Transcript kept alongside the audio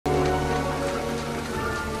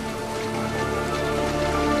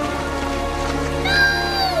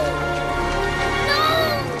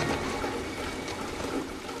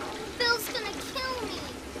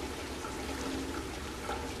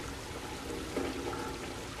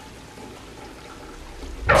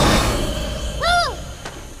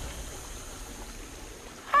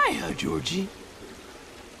Georgie.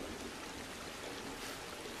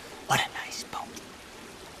 What a nice boat.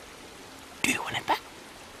 Do you want it back?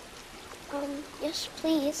 Yes,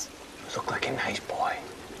 please. You look like a nice boy.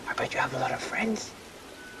 I bet you have a lot of friends.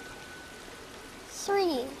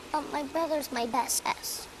 3, but my brother's my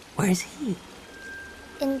bestest. Where's he?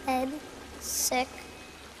 In bed, sick.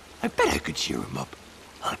 I bet I could cheer him up.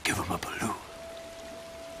 I'll give him a balloon.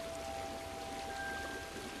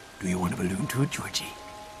 Do you want a balloon too, Georgie?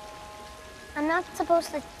 I'm not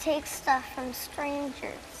supposed to take stuff from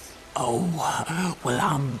strangers. Oh, well,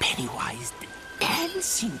 I'm Pennywise, the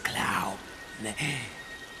dancing clown.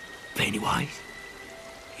 Pennywise?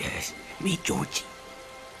 Yes, meet Georgie.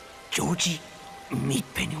 Georgie, meet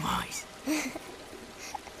Pennywise.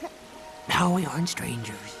 Now we aren't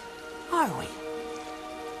strangers, are we?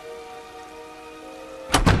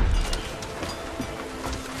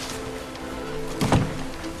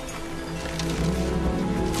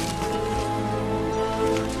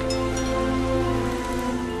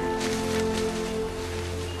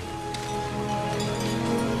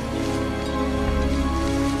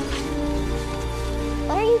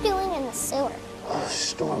 What are you doing in the sewer? Oh,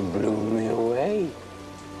 storm blew me away.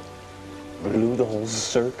 Blew the whole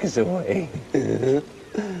circus away.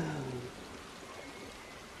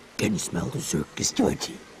 Can you smell the circus,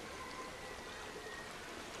 Georgie?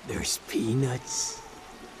 There's peanuts,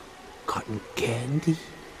 cotton candy,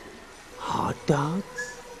 hot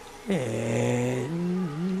dogs,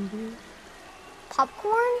 and...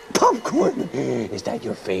 Popcorn? popcorn! Is that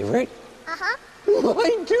your favorite? Uh-huh.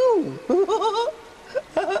 Mine too!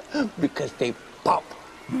 Because they pop.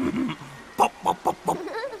 Pop, pop, pop, pop.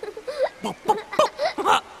 Pop, pop,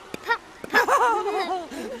 pop.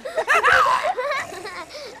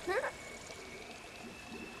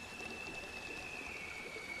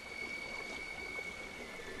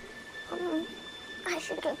 I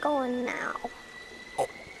should get going now. Oh.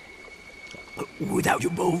 Without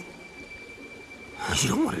your boat? You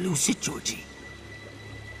don't want to lose it, Georgie.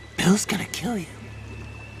 Bill's gonna kill you.